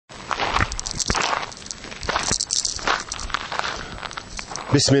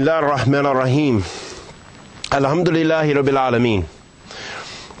بسم الله الرحمن الرحيم الحمد لله رب العالمين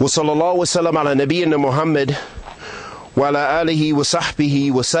وصلى الله وسلم على نبينا محمد وعلى آله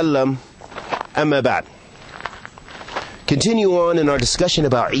وصحبه وسلم أما بعد. Continue on in our discussion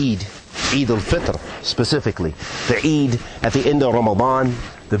about Eid al-Fitr specifically. The Eid at the end of Ramadan,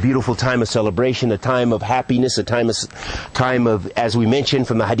 the beautiful time of celebration, a time of happiness, a time of, as we mentioned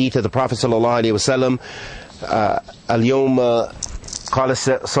from the Hadeeth of the Prophet sallallahu alaihi wasallam, al-yawm قال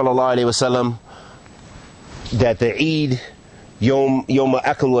صلى الله عليه وسلم, that the Eid يوم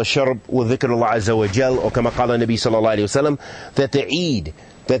أكل وشرب وذكر الله عز وجل, or كما قال النبي صلى الله عليه وسلم, that the Eid,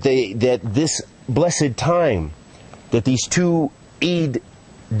 that this blessed time, that these two Eid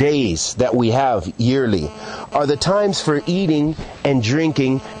days that we have yearly are the times for eating and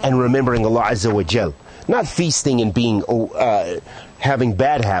drinking and remembering Allah Azza wa Jal. Not feasting and being having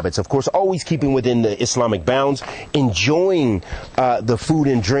bad habits, of course, always keeping within the Islamic bounds, enjoying the food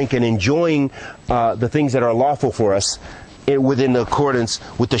and drink and enjoying the things that are lawful for us within accordance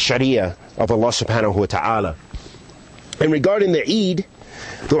with the Sharia of Allah subhanahu wa ta'ala. And regarding the Eid,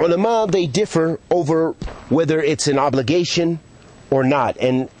 the ulama, they differ over whether it's an obligation or not.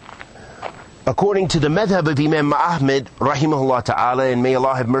 And according to the madhab of Imam Ahmed rahimahullah ta'ala, and may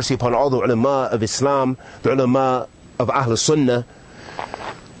Allah have mercy upon all the ulama of Islam, the ulama of Ahl Sunnah,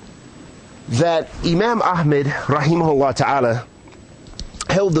 that Imam Ahmed rahimahullah ta'ala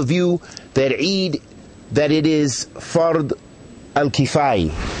held the view that Eid, that it is fard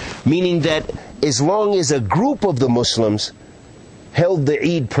al-kifai, meaning that as long as a group of the Muslims held the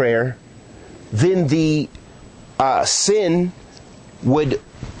Eid prayer, then the sin would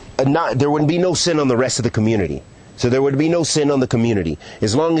not, there would be no sin on the rest of the community. So there would be no sin on the community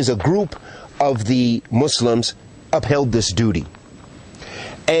as long as a group of the Muslims upheld this duty.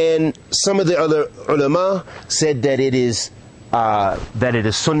 And some of the other ulama said that it is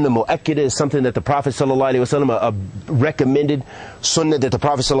sunnah mu'akkida, is something that the Prophet ﷺ recommended, sunnah that the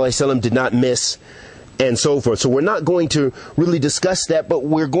Prophet ﷺ did not miss, and so forth. So we're not going to really discuss that, but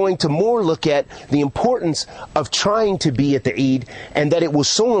we're going to more look at the importance of trying to be at the Eid, and that it was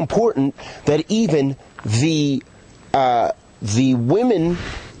so important that even the women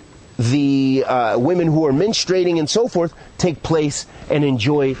who are menstruating and so forth take place and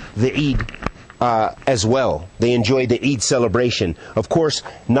enjoy the Eid as well. They enjoy the Eid celebration. Of course,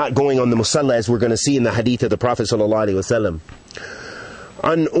 not going on the musalla, as we're going to see in the Hadith of the Prophet sallallahu alaihi wasallam.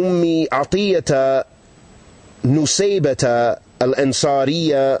 An Ummi Atiyata نسيبة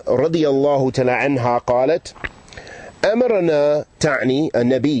الأنصارية رضي الله تعالى عنها قالت: أمرنا تعني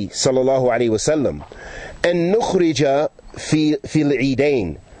النبي صلى الله عليه وسلم أن نخرج في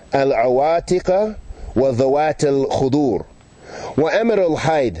العيدين العواتق وذوات الخدور، وأمر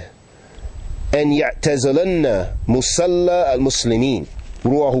الحيض أن يعتزلن مصلى المسلمين.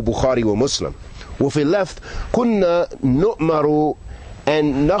 رواه بخاري ومسلم. وفي اللفظ كنا نؤمر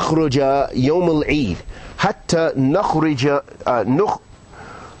أن نخرج يوم العيد حتى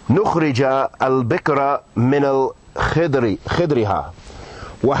نخرج البكرة من خدرها،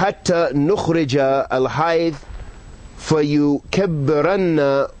 وحتى نخرج الحيض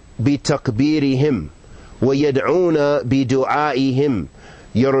فيكبرن بتكبيرهم ويدعون بدعائهم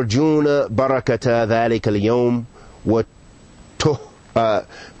يرجون بركة ذلك اليوم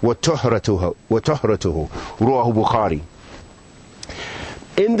وطهرته. رواه بخاري.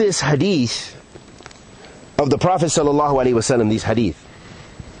 In this hadith of the Prophet sallallahu alaihi wasallam, these hadith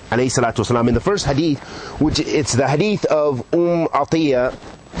alayhi salatu wasalam, in the first hadith, which it's the hadith of Atiyah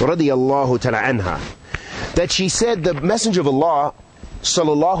radiyallahu ta'ala anha, that she said the Messenger of Allah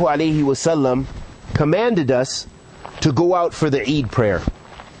sallallahu alaihi wasallam commanded us to go out for the Eid prayer,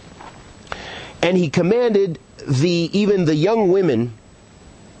 and he commanded even the young women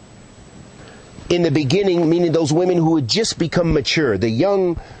in the beginning, meaning those women who had just become mature, the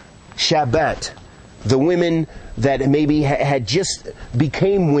young shabat, the women that maybe had just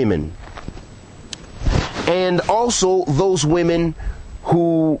became women, and also those women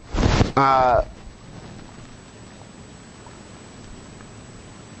who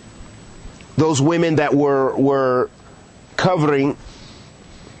that were covering,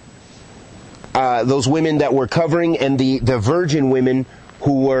 those women that were covering, and the virgin women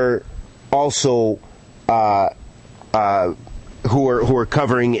who were also who are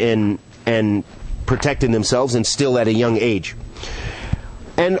covering and protecting themselves, and still at a young age.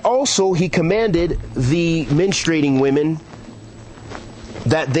 And also he commanded the menstruating women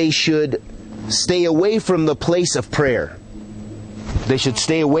that they should stay away from the place of prayer. They should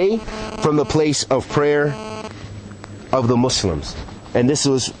stay away from the place of prayer of the Muslims. And this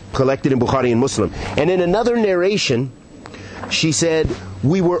was collected in Bukhari and Muslim. And in another narration, she said,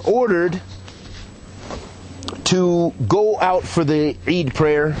 we were ordered to go out for the Eid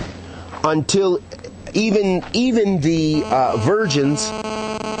prayer until even the virgins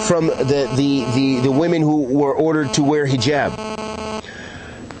from the women who were ordered to wear hijab,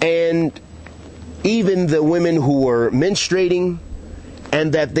 and even the women who were menstruating,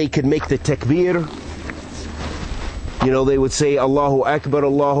 and that they could make the takbir. You know, they would say Allahu Akbar,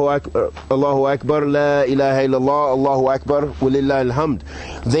 Allahu Akbar, Allahu Akbar, La ilaha illallah, Allahu Akbar, walillah alhamd.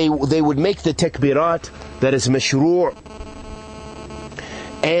 They would make the takbirat, that is mashru',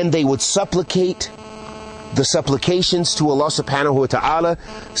 and they would supplicate the supplications to Allah subhanahu wa ta'ala,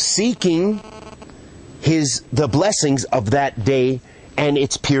 seeking the blessings of that day and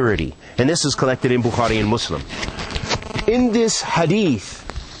its purity. And this is collected in Bukhari and Muslim. In this hadith,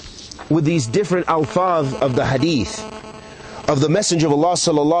 with these different alfaz of the hadith of the Messenger of Allah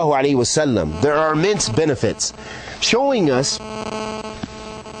sallallahu alaihi wasallam, there are immense benefits, showing us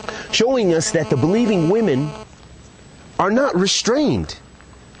that the believing women are not restrained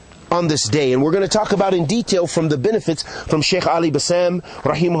on this day. And we're going to talk about in detail from the benefits from Sheikh Ali Bassam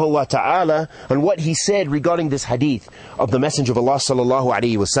rahimahullah ta'ala on what he said regarding this hadith of the Messenger of Allah sallallahu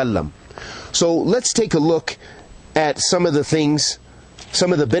alaihi wasallam. So let's take a look at some of the things,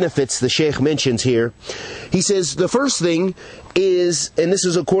 some of the benefits the Sheikh mentions here. He says the first thing is, and this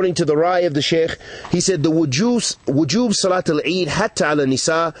is according to the Rai of the Sheikh, he said the wujub salat al-Eid hatta ala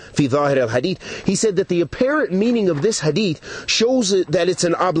nisa fi zahir al-hadith. He said that the apparent meaning of this hadith shows that it's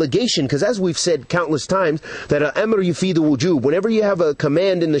an obligation, because as we've said countless times, that al-amr yufidu wujub, whenever you have a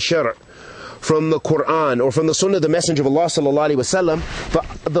command in the shirk from the Quran or from the Sunnah of the Messenger of Allah sallallahu alaihi wasallam,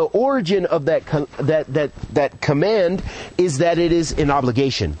 the origin of that command is that it is an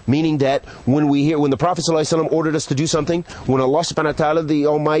obligation, meaning that when the Prophet sallallahu alaihi wasallam ordered us to do something, when Allah subhanahu wa ta'ala, the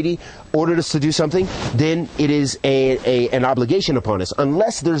Almighty, ordered us to do something, then it is an obligation upon us,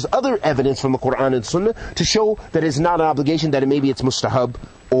 unless there's other evidence from the Quran and Sunnah to show that it's not an obligation, that maybe it's mustahab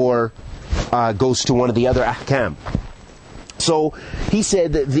or goes to one of the other ahkam. So he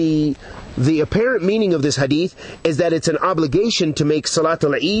said that the apparent meaning of this hadith is that it's an obligation to make Salat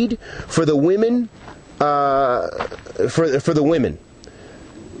al-Eid for the women, for the women,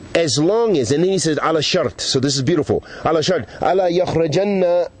 as long as, and then he says ala shart. So this is beautiful. Ala shart, ala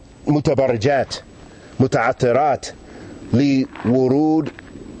yakhrajanna mutabarajat muta'attirat li wurud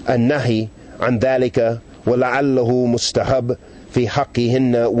an-nahi an dhalika wa la'allahu mustahab في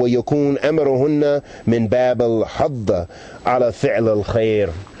حقهن ويكون أمرهن من باب الحض على فعل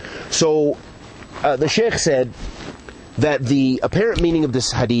الخير. So the Sheikh said that the apparent meaning of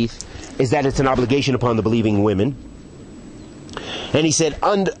this hadith is that it's an obligation upon the believing women, and he said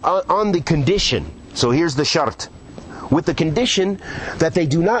on the condition, so here's the shart, with the condition that they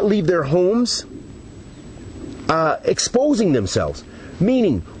do not leave their homes exposing themselves,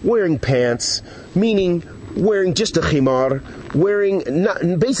 meaning wearing pants, meaning wearing just a khimar,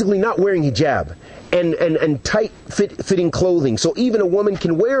 basically not wearing hijab, and tight fitting clothing. So even a woman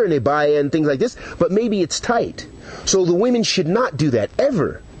can wear an abaya and things like this, but maybe it's tight. So the women should not do that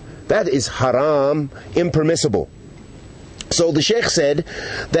ever. That is haram, impermissible. So the Sheikh said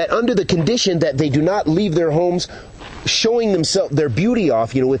that under the condition that they do not leave their homes showing themselves, their beauty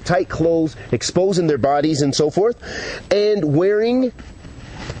off, with tight clothes, exposing their bodies and so forth, and wearing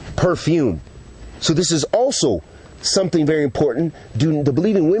perfume. So this is also something very important. The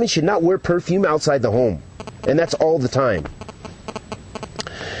believing women should not wear perfume outside the home. And that's all the time.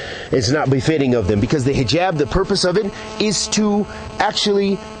 It's not befitting of them, because the hijab, the purpose of it is to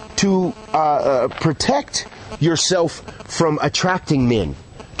actually protect yourself from attracting men,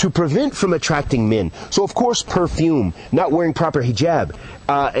 to prevent from attracting men. So of course perfume, not wearing proper hijab,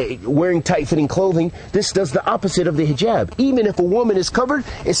 wearing tight-fitting clothing, this does the opposite of the hijab. Even if a woman is covered,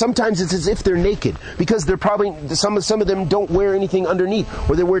 sometimes it's as if they're naked, because they're probably, some of them don't wear anything underneath,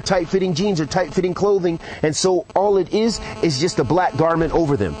 or they wear tight-fitting jeans or tight-fitting clothing, and so all it is just a black garment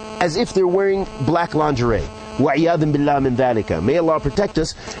over them, as if they're wearing black lingerie. وَعِيَاذٍ بِاللَّهِ مِنْ ذَلِكَ. May Allah protect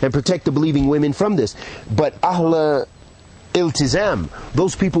us and protect the believing women from this. But Ahl Iltizam,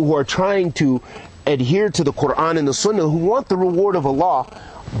 those people who are trying to adhere to the Quran and the Sunnah, who want the reward of Allah,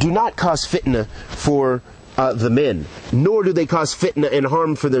 do not cause fitna for the men, nor do they cause fitna and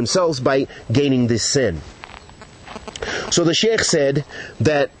harm for themselves by gaining this sin. So the Sheikh said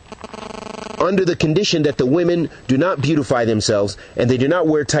that under the condition that the women do not beautify themselves, and they do not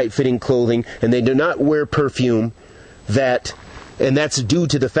wear tight-fitting clothing, and they do not wear perfume, and that's due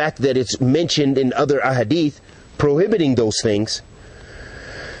to the fact that it's mentioned in other ahadith prohibiting those things,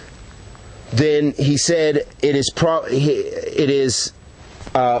 then he said it is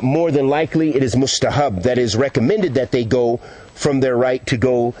more than likely it is mustahab, that is recommended that they go from their right to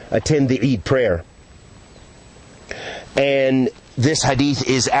go attend the Eid prayer. And this hadith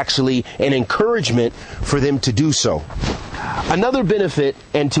is actually an encouragement for them to do so. Another benefit,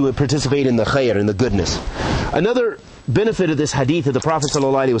 and to participate in the khair, in the goodness. Another benefit of this hadith of the Prophet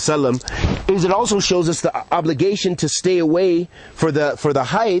ﷺ is it also shows us the obligation to stay away for the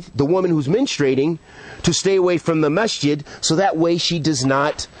haid, the woman who's menstruating, to stay away from the masjid, so that way she does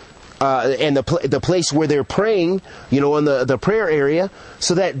not, and the place where they're praying, on the prayer area,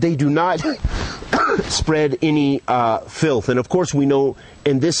 so that they do not spread any filth. And of course we know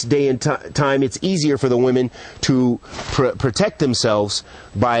in this day and time it's easier for the women to protect themselves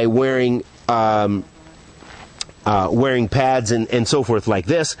by wearing pads and so forth like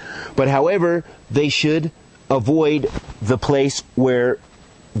this. But however, they should avoid the place where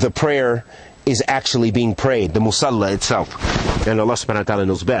the prayer is actually being prayed, the musalla itself. And Allah subhanahu wa ta'ala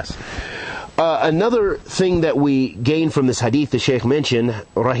knows best. Another thing that we gain from this hadith, the Sheikh mentioned,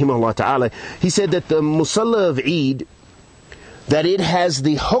 rahimahullah ta'ala, he said that the musalla of Eid, that it has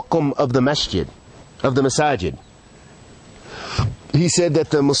the hukum of the masjid, of the masajid. He said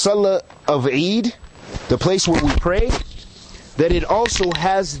that the musalla of Eid, the place where we pray, that it also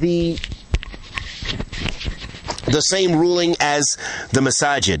has the same ruling as the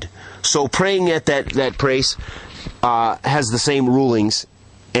masajid. So praying at that place has the same rulings,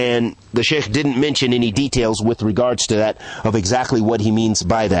 and the Sheikh didn't mention any details with regards to that, of exactly what he means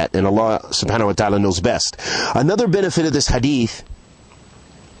by that, and Allah subhanahu wa ta'ala knows best. Another benefit of this hadith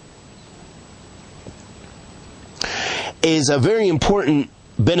is a very important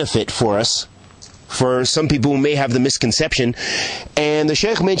benefit for us, for some people who may have the misconception. And the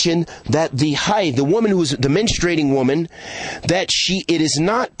Sheikh mentioned that the haid, the woman who's the menstruating woman, that it is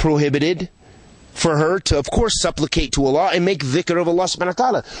not prohibited for her to, of course, supplicate to Allah and make dhikr of Allah subhanahu wa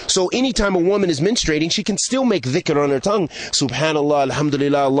ta'ala. So anytime a woman is menstruating, she can still make dhikr on her tongue. Subhanallah,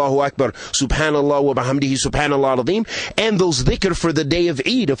 alhamdulillah, Allahu Akbar, Subhanallah wa bihamdihi, Subhanallah al-azim. And those dhikr for the day of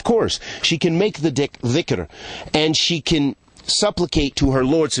Eid, of course. She can make the dhikr. And she can supplicate to her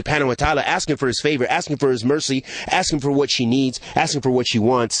Lord subhanahu wa ta'ala, asking for His favor, asking for His mercy, asking for what she needs, asking for what she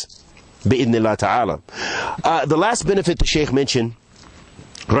wants. Bi'idhnillah ta'ala. The last benefit the Sheikh mentioned,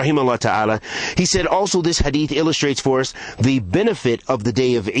 rahimahullah ta'ala, he said also this hadith illustrates for us the benefit of the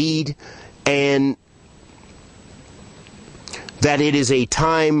day of Eid, and that it is a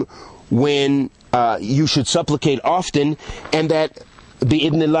time when you should supplicate often, and that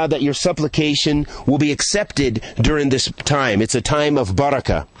bi'idhnillah, that your supplication will be accepted during this time. It's a time of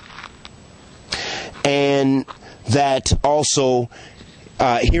barakah. And that also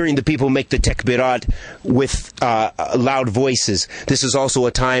hearing the people make the takbirat with loud voices. This is also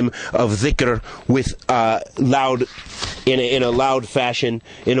a time of dhikr with loud, in a loud fashion,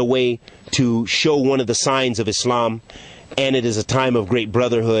 in a way to show one of the signs of Islam. And it is a time of great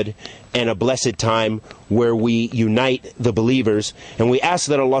brotherhood and a blessed time where we unite the believers. And we ask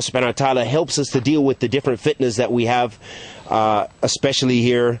that Allah subhanahu wa ta'ala helps us to deal with the different fitnas that we have, especially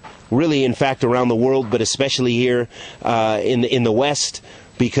here, really in fact around the world, but especially here in the West,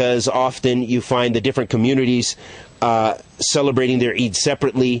 because often you find the different communities celebrating their Eid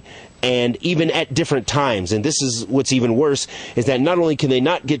separately, and even at different times. And this is what's even worse, is that not only can they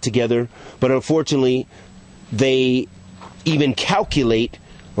not get together, but unfortunately they even calculate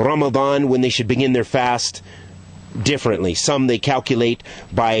Ramadan, when they should begin their fast, differently. Some they calculate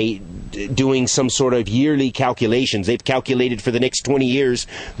by doing some sort of yearly calculations. They've calculated for the next 20 years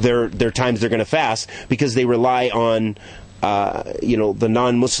their times they're going to fast, because they rely on the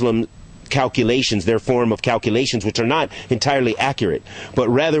non-Muslim calculations, their form of calculations, which are not entirely accurate. But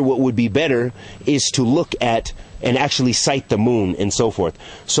rather what would be better is to look at and actually cite the moon and so forth.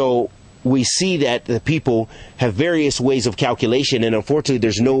 So we see that the people have various ways of calculation, and unfortunately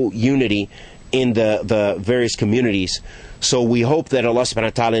there's no unity in the various communities. So we hope that Allah subhanahu wa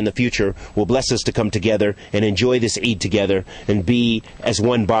ta'ala in the future will bless us to come together and enjoy this Eid together and be as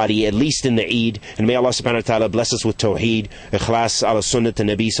one body, at least in the Eid. And may Allah subhanahu wa ta'ala bless us with Tawheed, Ikhlas, Ahl Sunnah,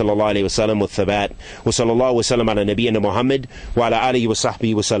 Nabi sallallahu alayhi wa sallam, with Thabat. Wa sallallahu wa sallam ala nabiyyina Muhammad wa ala alihi wa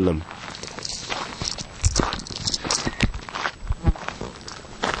sahbihi wa sallam.